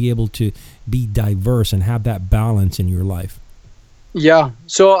 you want to be able to be diverse and have that balance in your life. Yeah.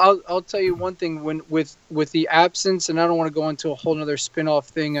 So I'll tell you one thing. When with the absence, and I don't want to go into a whole nother spin-off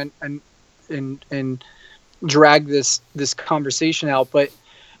thing and drag this conversation out, but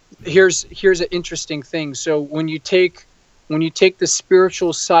here's an interesting thing. So when you take the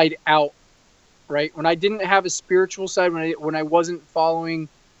spiritual side out, right? When I didn't have a spiritual side, when I wasn't following,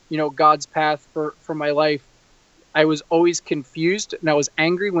 God's path for my life, I was always confused and I was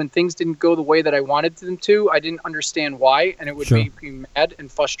angry when things didn't go the way that I wanted them to. I didn't understand why, and it would make me mad and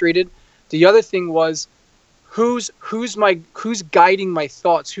frustrated. The other thing was, who's guiding my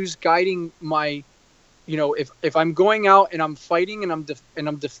thoughts? Who's guiding my, if I'm going out and I'm fighting and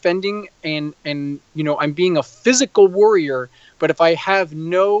I'm defending and I'm being a physical warrior, but if I have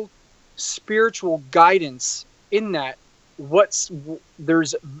no spiritual guidance in that,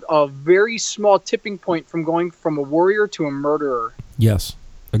 there's a very small tipping point from going from a warrior to a murderer. Yes,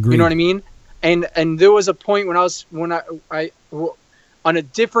 agreed. You know what I mean? And there was a point when I on a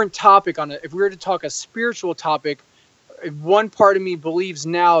different topic, if we were to talk a spiritual topic, one part of me believes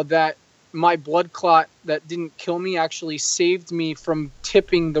now that my blood clot that didn't kill me actually saved me from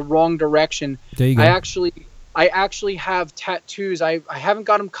tipping the wrong direction. There you go. I actually have tattoos. I haven't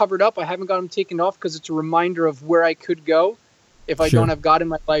got them covered up. I haven't got them taken off because it's a reminder of where I could go if I don't have God in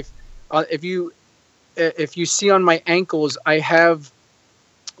my life. If you see on my ankles, I have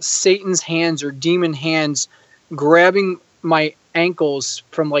Satan's hands or demon hands grabbing my ankles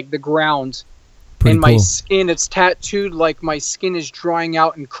from like the ground. Pretty and my cool. skin, it's tattooed like my skin is drying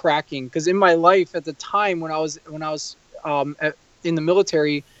out and cracking. Because in my life at the time when I was in the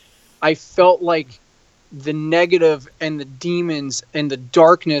military, I felt like the negative and the demons and the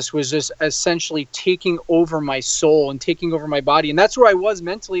darkness was just essentially taking over my soul and taking over my body. And that's where I was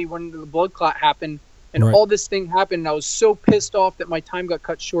mentally when the blood clot happened and all this thing happened. And I was so pissed off that my time got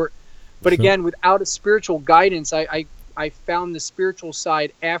cut short. But again, without a spiritual guidance, I found the spiritual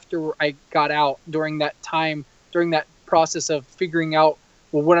side after I got out during that time, during that process of figuring out,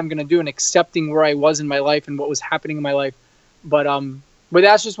 well, what I'm going to do and accepting where I was in my life and what was happening in my life. But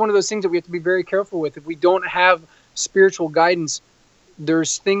that's just one of those things that we have to be very careful with. If we don't have spiritual guidance,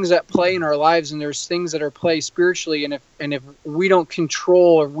 there's things at play in our lives and there's things that are play spiritually. And if we don't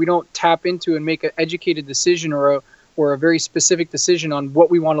control or we don't tap into and make an educated decision or a very specific decision on what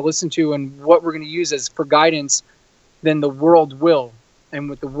we want to listen to and what we're going to use as for guidance, then the world will. And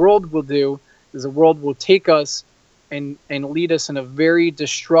what the world will do is the world will take us and lead us in a very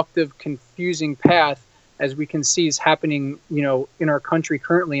destructive, confusing path, as we can see is happening, in our country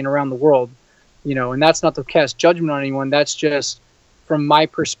currently and around the world, and that's not to cast judgment on anyone. That's just from my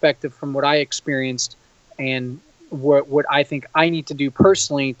perspective, from what I experienced and what I think I need to do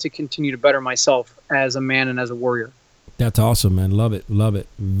personally to continue to better myself as a man and as a warrior. That's awesome, man. Love it. Love it.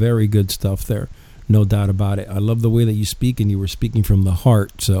 Very good stuff there. No doubt about it. I love the way that you speak, and you were speaking from the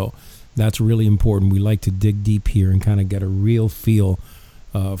heart. So that's really important. We like to dig deep here and kind of get a real feel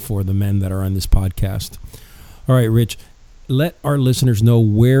for the men that are on this podcast. All right, Rich, let our listeners know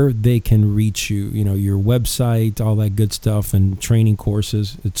where they can reach you, your website, all that good stuff, and training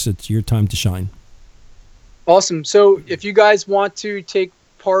courses. It's your time to shine. Awesome. So if you guys want to take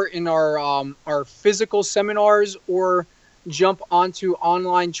part in our physical seminars or jump onto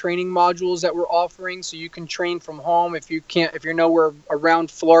online training modules that we're offering, so you can train from home. If you're nowhere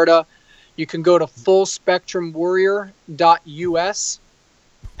around Florida, you can go to fullspectrumwarrior.us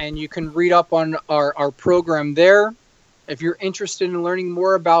and you can read up on our program there. If you're interested in learning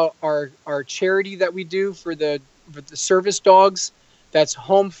more about our charity that we do for the service dogs, that's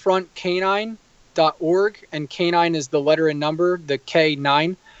homefrontcanine.org, and canine is the letter and number, the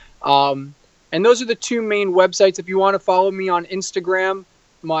K9. And those are the two main websites. If you want to follow me on Instagram,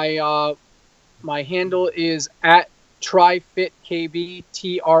 my handle is at TriFitKB,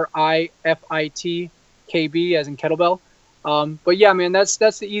 TriFitkB, as in kettlebell. But yeah, man, that's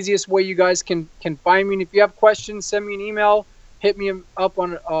the easiest way you guys can find me. And if you have questions, send me an email, hit me up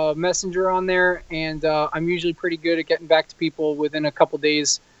on Messenger on there, and I'm usually pretty good at getting back to people within a couple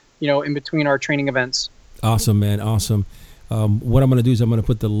days, in between our training events. Awesome, man. Awesome. What I'm going to do is I'm going to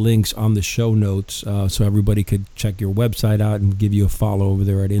put the links on the show notes so everybody could check your website out and give you a follow over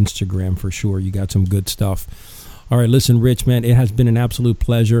there at Instagram for sure. You got some good stuff. All right, listen, Rich, man, it has been an absolute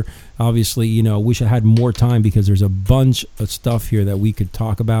pleasure. Obviously, I wish I had more time because there's a bunch of stuff here that we could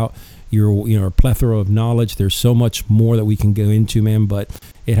talk about. You're a plethora of knowledge. There's so much more that we can go into, man, but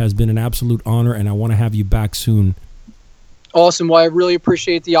it has been an absolute honor, and I want to have you back soon. Awesome. Well, I really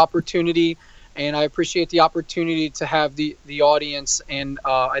appreciate the opportunity. And I appreciate the opportunity to have the audience. And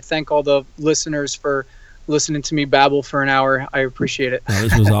I thank all the listeners for listening to me babble for an hour. I appreciate it.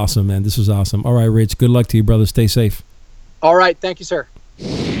 This was awesome, man. This was awesome. All right, Rich, good luck to you, brother. Stay safe. All right. Thank you, sir.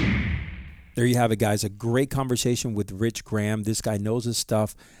 There you have it, guys. A great conversation with Rich Graham. This guy knows his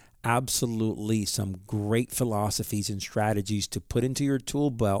stuff. Absolutely some great philosophies and strategies to put into your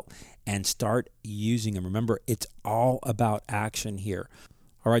tool belt and start using them. Remember, it's all about action here.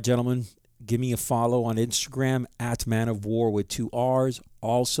 All right, gentlemen. Give me a follow on Instagram at Man of War with 2 R's.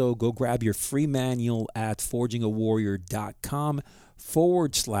 Also, go grab your free manual at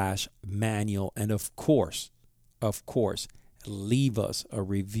forgingawarrior.com/manual. And of course, leave us a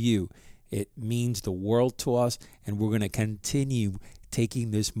review. It means the world to us, and we're going to continue taking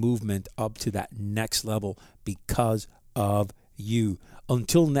this movement up to that next level because of you.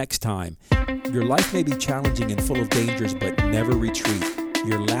 Until next time, your life may be challenging and full of dangers, but never retreat.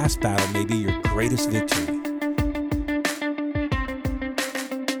 Your last battle may be your greatest victory.